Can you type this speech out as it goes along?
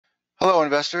Hello,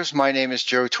 investors. My name is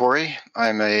Joe Torre.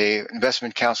 I'm an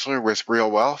investment counselor with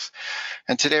RealWealth,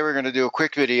 and today we're going to do a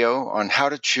quick video on how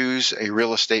to choose a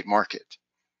real estate market.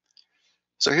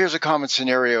 So here's a common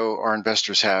scenario our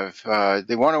investors have.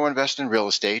 They want to invest in real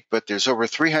estate, but there's over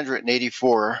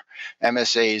 384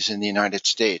 MSAs in the United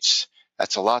States.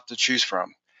 That's a lot to choose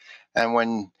from. And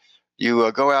when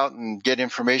you go out and get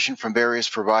information from various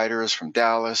providers from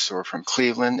Dallas or from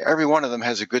Cleveland, every one of them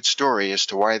has a good story as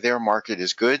to why their market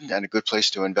is good and a good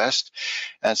place to invest.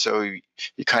 And so you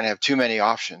kind of have too many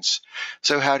options.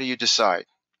 So how do you decide?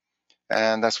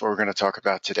 And that's what we're going to talk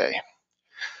about today.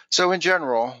 So in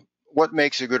general, what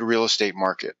makes a good real estate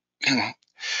market?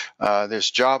 There's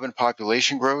job and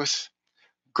population growth,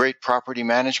 great property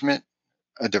management,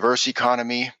 a diverse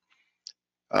economy,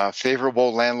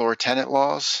 favorable landlord-tenant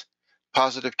laws,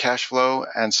 positive cash flow,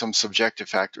 and some subjective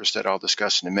factors that I'll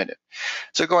discuss in a minute.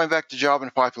 So going back to job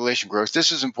and population growth,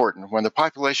 this is important. When the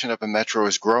population of a metro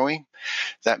is growing,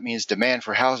 that means demand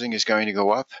for housing is going to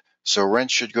go up, so rent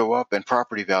should go up and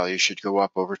property values should go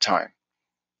up over time.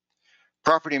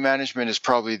 Property management is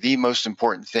probably the most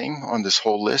important thing on this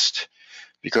whole list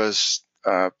because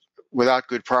without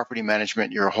good property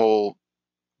management, your whole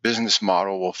business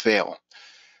model will fail.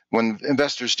 When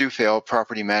investors do fail,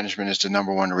 property management is the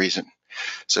 #1 reason.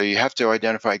 So you have to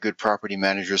identify good property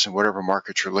managers in whatever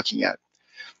market you're looking at.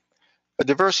 A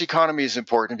diverse economy is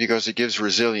important because it gives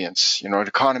resilience. An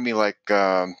economy like,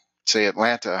 say,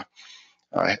 Atlanta,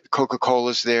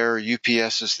 Coca-Cola is there,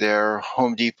 UPS is there,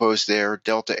 Home Depot is there,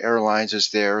 Delta Airlines is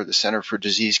there, the Center for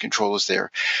Disease Control is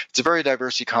there. It's a very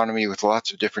diverse economy with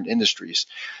lots of different industries.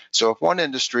 So if one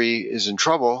industry is in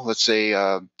trouble, let's say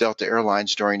Delta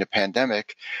Airlines during the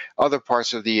pandemic, other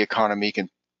parts of the economy can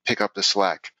pick up the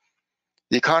slack.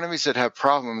 The economies that have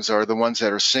problems are the ones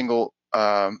that are single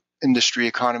industry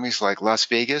economies, like Las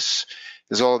Vegas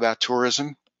is all about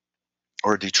tourism,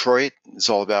 or Detroit is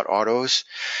all about autos.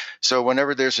 So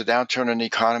whenever there's a downturn in the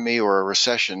economy or a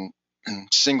recession,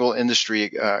 single industry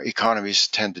economies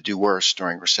tend to do worse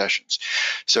during recessions.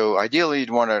 So ideally,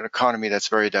 you'd want an economy that's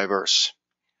very diverse.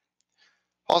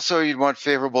 Also, you'd want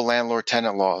favorable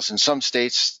landlord-tenant laws. In some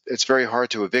states, it's very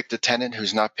hard to evict a tenant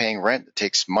who's not paying rent. It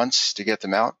takes months to get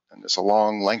them out, and it's a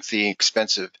long, lengthy,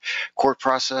 expensive court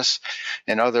process.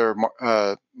 In other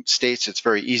states, it's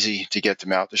very easy to get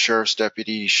them out. The sheriff's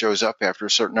deputy shows up after a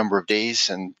certain number of days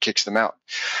and kicks them out.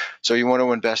 So you want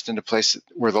to invest in a place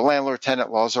where the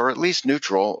landlord-tenant laws are at least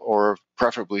neutral or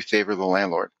preferably favor the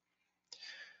landlord.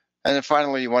 And then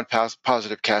finally, you want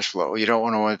positive cash flow. You don't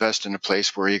want to invest in a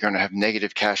place where you're going to have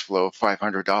negative cash flow of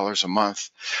 $500 a month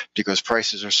because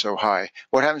prices are so high.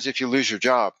 What happens if you lose your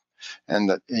job and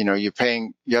that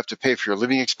you have to pay for your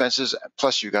living expenses,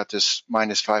 plus you got this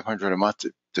minus $500 a month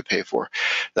to pay for?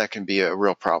 That can be a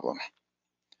real problem.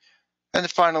 And then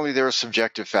finally, there are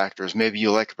subjective factors. Maybe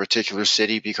you like a particular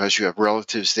city because you have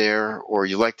relatives there, or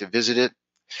you like to visit it,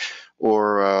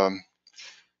 or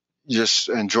just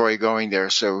enjoy going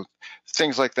there. So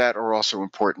things like that are also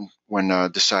important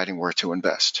when deciding where to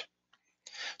invest.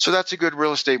 So that's a good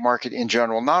real estate market in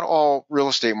general. Not all real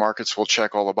estate markets will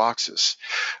check all the boxes.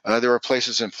 There are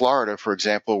places in Florida, for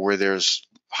example, where there's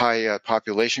high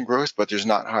population growth, but there's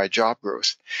not high job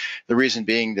growth. The reason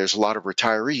being there's a lot of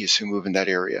retirees who move in that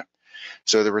area.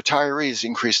 So the retirees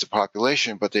increase the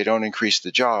population, but they don't increase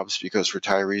the jobs because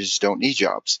retirees don't need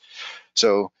jobs.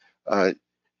 So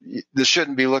this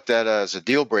shouldn't be looked at as a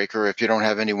deal breaker if you don't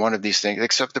have any one of these things,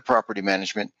 except the property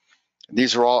management.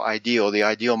 These are all ideal. The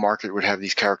ideal market would have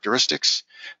these characteristics,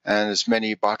 and as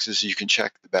many boxes as you can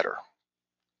check, the better.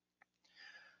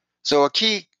 So a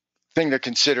key thing to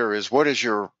consider is, what is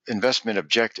your investment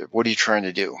objective? What are you trying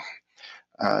to do?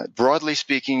 Broadly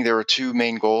speaking, there are two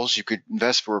main goals. You could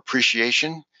invest for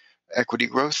appreciation, equity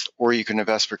growth, or you can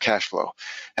invest for cash flow.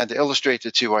 And to illustrate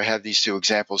the two, I have these two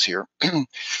examples here.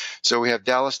 So we have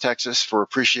Dallas, Texas for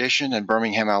appreciation and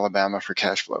Birmingham, Alabama for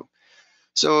cash flow.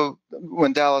 So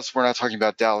when Dallas, we're not talking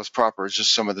about Dallas proper, it's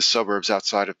just some of the suburbs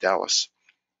outside of Dallas.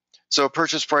 So a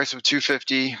purchase price of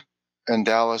 $250 in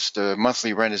Dallas, the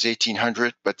monthly rent is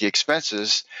 $1,800, but the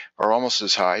expenses are almost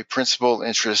as high. Principal,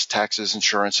 interest, taxes,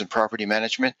 insurance, and property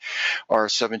management are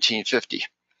 $1,750.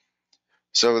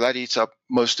 So that eats up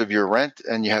most of your rent,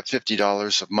 and you have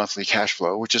 $50 of monthly cash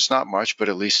flow, which is not much, but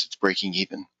at least it's breaking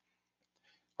even.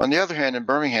 On the other hand, in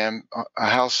Birmingham,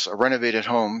 a renovated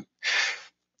home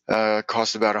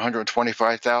costs about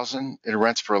 $125,000. It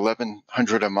rents for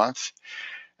 $1,100 a month,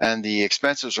 and the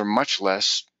expenses are much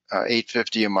less,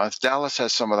 $850 a month. Dallas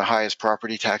has some of the highest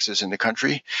property taxes in the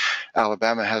country.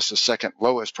 Alabama has the second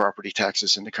lowest property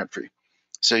taxes in the country.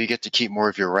 So you get to keep more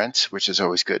of your rent, which is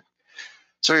always good.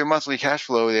 So your monthly cash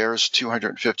flow there is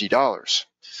 $250.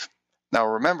 Now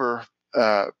remember,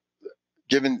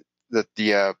 given that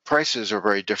the prices are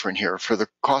very different here, for the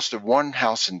cost of one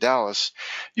house in Dallas,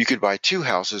 you could buy two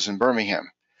houses in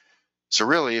Birmingham. So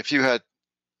really, if you had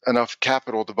enough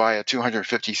capital to buy a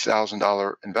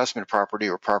 $250,000 investment property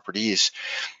or properties,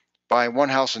 buying one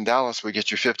house in Dallas would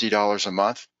get you $50 a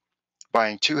month.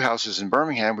 Buying two houses in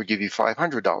Birmingham would give you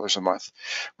 $500 a month,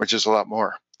 which is a lot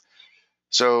more.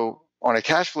 So on a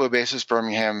cash flow basis,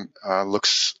 Birmingham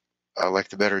looks like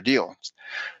the better deal.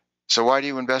 So why do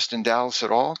you invest in Dallas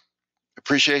at all?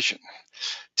 Appreciation.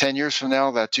 10 years from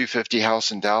now, that $250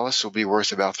 house in Dallas will be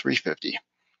worth about $350,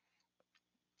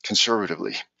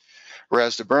 conservatively.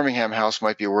 Whereas the Birmingham house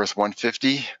might be worth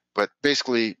 $150, but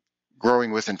basically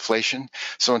growing with inflation.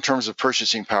 So in terms of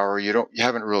purchasing power, you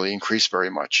haven't really increased very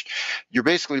much. You're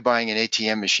basically buying an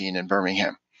ATM machine in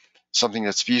Birmingham, something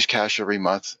that spews cash every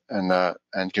month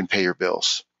and can pay your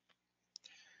bills.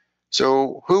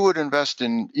 So who would invest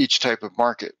in each type of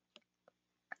market?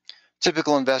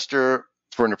 Typical investor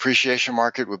for an appreciation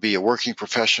market would be a working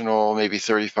professional, maybe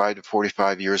 35 to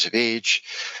 45 years of age.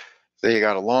 They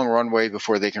got a long runway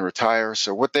before they can retire.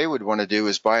 So what they would want to do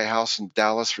is buy a house in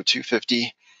Dallas for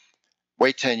 $250,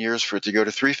 wait 10 years for it to go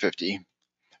to $350. In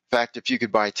fact, if you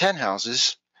could buy 10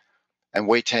 houses and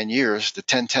wait 10 years, the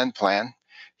 10-10 plan,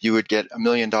 you would get $1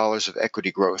 million of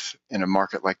equity growth in a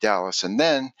market like Dallas. And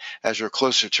then as you're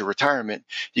closer to retirement,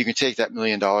 you can take that $1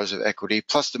 million of equity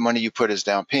plus the money you put as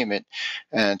down payment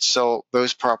and sell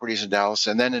those properties in Dallas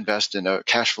and then invest in a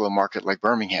cash flow market like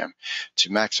Birmingham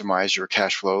to maximize your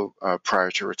cash flow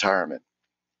prior to retirement.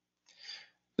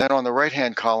 Then on the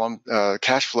right-hand column,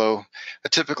 cash flow, a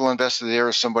typical investor there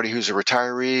is somebody who's a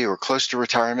retiree or close to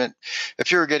retirement.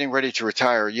 If you're getting ready to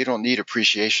retire, you don't need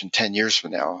appreciation 10 years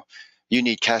from now. You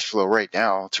need cash flow right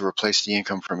now to replace the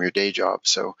income from your day job.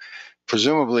 So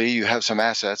presumably you have some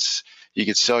assets. You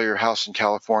could sell your house in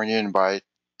California and buy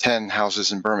 10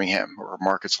 houses in Birmingham or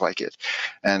markets like it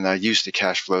and use the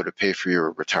cash flow to pay for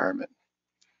your retirement.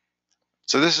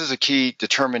 So this is a key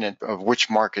determinant of which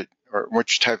market or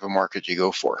which type of market you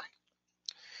go for.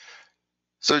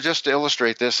 So just to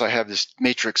illustrate this, I have this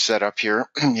matrix set up here.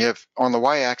 You have on the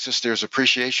y-axis, there's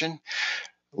appreciation,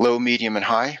 low, medium, and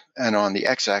high. And on the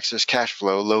x-axis, cash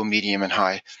flow, low, medium, and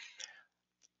high.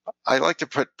 I like to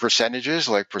put percentages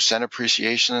like percent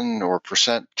appreciation or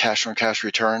percent cash on cash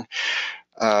return.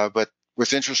 But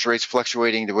with interest rates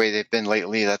fluctuating the way they've been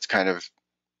lately, that's kind of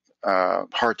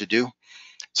hard to do.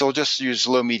 So we'll just use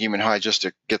low, medium, and high just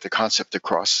to get the concept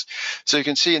across. So you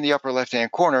can see in the upper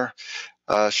left-hand corner,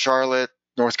 Charlotte,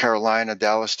 North Carolina,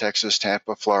 Dallas, Texas,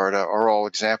 Tampa, Florida are all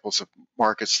examples of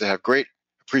markets that have great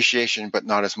appreciation but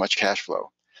not as much cash flow.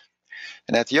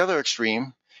 And at the other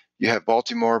extreme, you have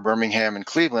Baltimore, Birmingham, and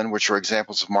Cleveland, which are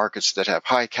examples of markets that have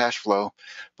high cash flow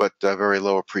but very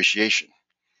low appreciation.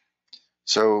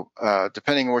 So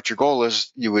depending on what your goal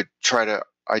is, you would try to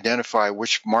identify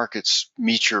which markets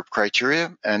meet your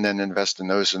criteria and then invest in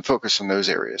those and focus on those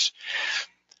areas.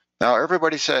 Now,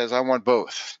 everybody says, I want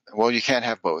both. Well, you can't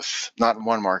have both, not in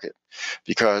one market,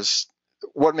 because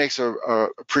what makes an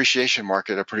appreciation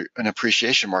market an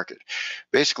appreciation market?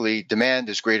 Basically, demand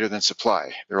is greater than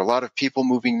supply. There are a lot of people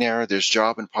moving there. There's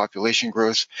job and population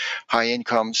growth, high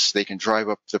incomes. They can drive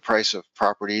up the price of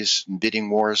properties, bidding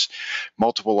wars,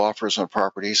 multiple offers on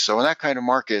properties. So in that kind of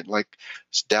market, like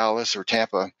Dallas or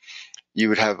Tampa, you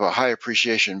would have a high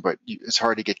appreciation, but it's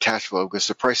hard to get cash flow because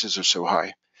the prices are so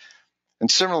high. And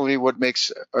similarly, what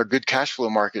makes a good cash flow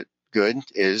market good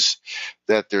is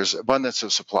that there's abundance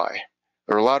of supply.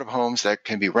 There are a lot of homes that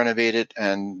can be renovated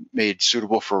and made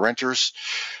suitable for renters,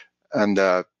 and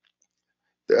that's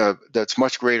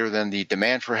much greater than the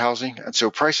demand for housing. And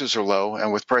so prices are low,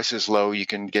 and with prices low, you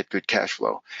can get good cash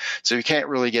flow. So you can't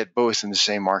really get both in the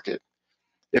same market.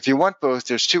 If you want both,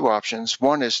 there's two options.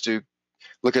 One is to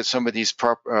look at some of these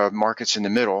markets in the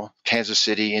middle, Kansas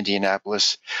City,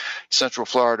 Indianapolis. Central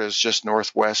Florida is just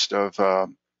northwest of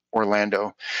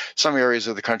Orlando, some areas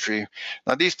of the country.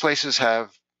 Now, these places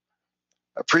have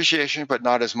appreciation, but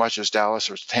not as much as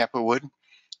Dallas or Tampa would.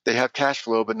 They have cash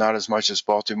flow, but not as much as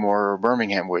Baltimore or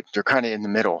Birmingham would. They're kind of in the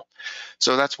middle.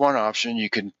 So that's one option. You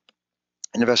can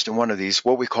invest in one of these,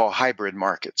 what we call hybrid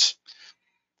markets.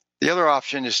 The other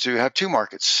option is to have two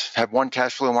markets, have one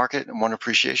cash flow market and one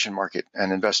appreciation market,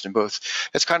 and invest in both.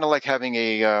 It's kind of like having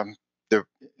a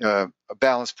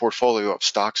balanced portfolio of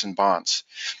stocks and bonds,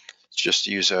 just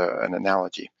to use an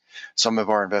analogy. Some of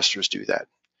our investors do that.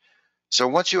 So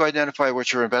once you identify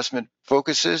what your investment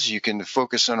focus is, you can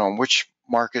focus on which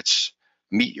markets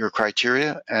meet your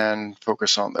criteria and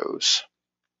focus on those.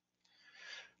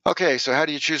 Okay, so how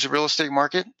do you choose a real estate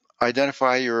market?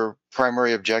 identify your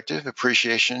primary objective,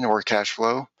 appreciation or cash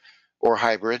flow or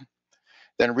hybrid.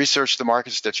 Then research the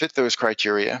markets that fit those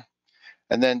criteria.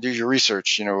 And then do your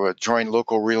research, join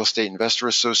local real estate investor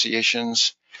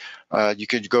associations. You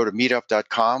could go to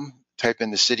meetup.com, type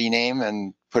in the city name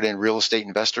and put in real estate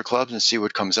investor clubs and see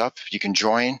what comes up. You can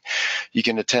join. You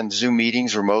can attend Zoom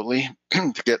meetings remotely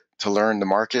to learn the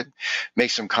market,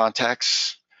 make some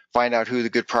contacts, find out who the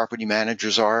good property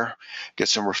managers are, get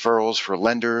some referrals for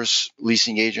lenders,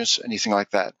 leasing agents, anything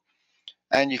like that.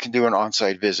 And you can do an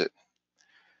on-site visit.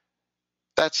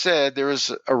 That said, there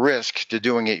is a risk to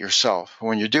doing it yourself.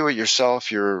 When you do it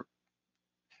yourself, you're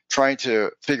trying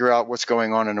to figure out what's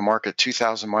going on in the market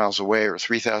 2,000 miles away or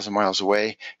 3,000 miles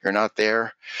away. You're not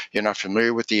there. You're not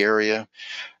familiar with the area.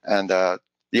 And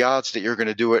the odds that you're going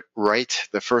to do it right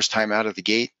the first time out of the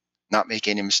gate, not make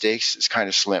any mistakes, is kind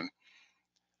of slim.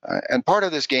 And part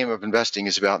of this game of investing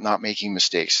is about not making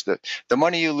mistakes. The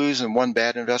money you lose in one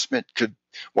bad investment could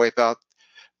wipe out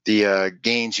the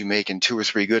gains you make in 2 or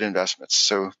 3 good investments.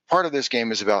 So part of this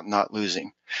game is about not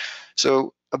losing.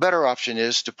 So a better option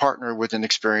is to partner with an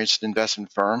experienced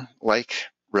investment firm like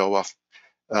RealWealth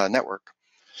Network.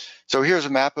 So here's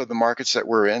a map of the markets that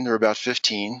we're in. There are about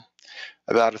 15.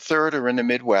 About a third are in the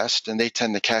Midwest, and they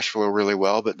tend to cash flow really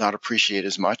well, but not appreciate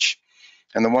as much.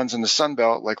 And the ones in the Sun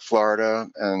Belt, like Florida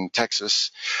and Texas,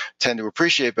 tend to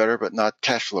appreciate better, but not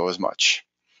cash flow as much.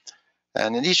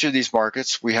 And in each of these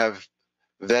markets, we have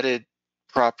vetted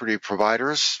property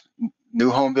providers, new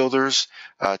home builders,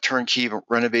 turnkey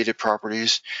renovated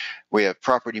properties. We have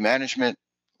property management,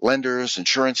 lenders,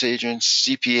 insurance agents,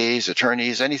 CPAs,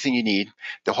 attorneys, anything you need.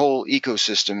 The whole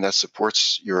ecosystem that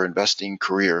supports your investing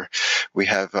career, we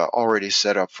have already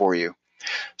set up for you.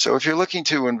 So if you're looking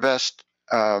to invest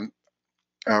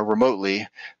remotely,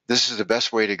 this is the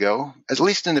best way to go, at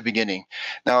least in the beginning.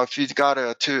 Now, if you've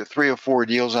got 2, 3, or 4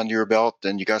 deals under your belt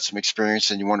and you got some experience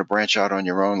and you want to branch out on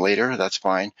your own later, that's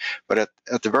fine. But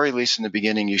at the very least in the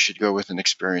beginning, you should go with an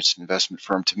experienced investment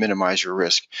firm to minimize your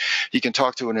risk. You can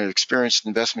talk to an experienced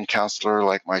investment counselor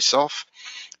like myself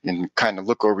and kind of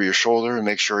look over your shoulder and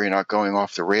make sure you're not going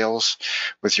off the rails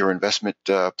with your investment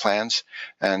plans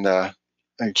and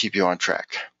keep you on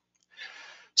track.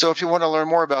 So if you want to learn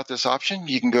more about this option,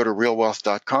 you can go to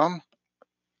realwealth.com.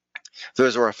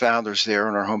 Those are our founders there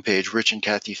on our homepage, Rich and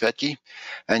Kathy Fetke.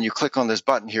 And you click on this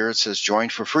button here, it says join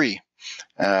for free.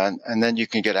 And then you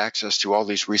can get access to all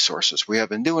these resources. We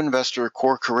have a new investor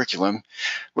core curriculum,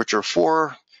 which are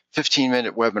 4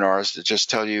 15-minute webinars that just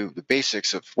tell you the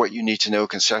basics of what you need to know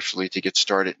conceptually to get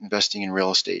started investing in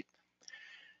real estate.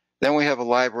 Then we have a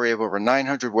library of over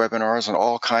 900 webinars on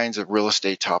all kinds of real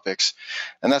estate topics.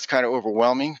 And that's kind of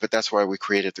overwhelming, but that's why we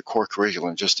created the core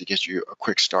curriculum, just to get you a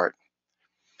quick start.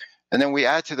 And then we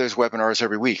add to those webinars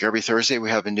every week. Every Thursday, we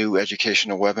have a new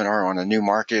educational webinar on a new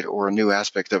market or a new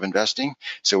aspect of investing.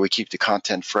 So we keep the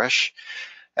content fresh.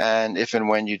 And if and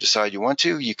when you decide you want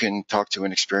to, you can talk to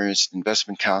an experienced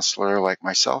investment counselor like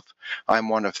myself. I'm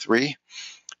one of 3.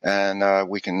 And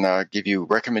we can give you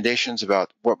recommendations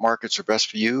about what markets are best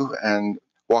for you and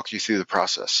walk you through the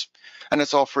process. And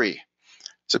it's all free.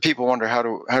 So people wonder, how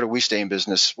do we stay in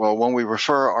business? Well, when we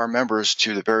refer our members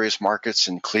to the various markets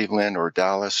in Cleveland or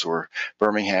Dallas or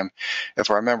Birmingham, if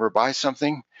our member buys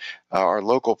something, our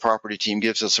local property team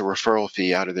gives us a referral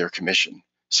fee out of their commission.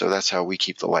 So that's how we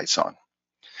keep the lights on.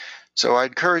 So I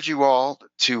encourage you all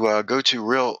to go to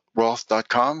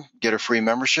realwealth.com, get a free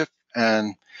membership,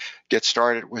 and get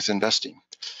started with investing.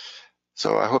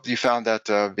 So I hope you found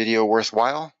that video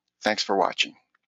worthwhile. Thanks for watching.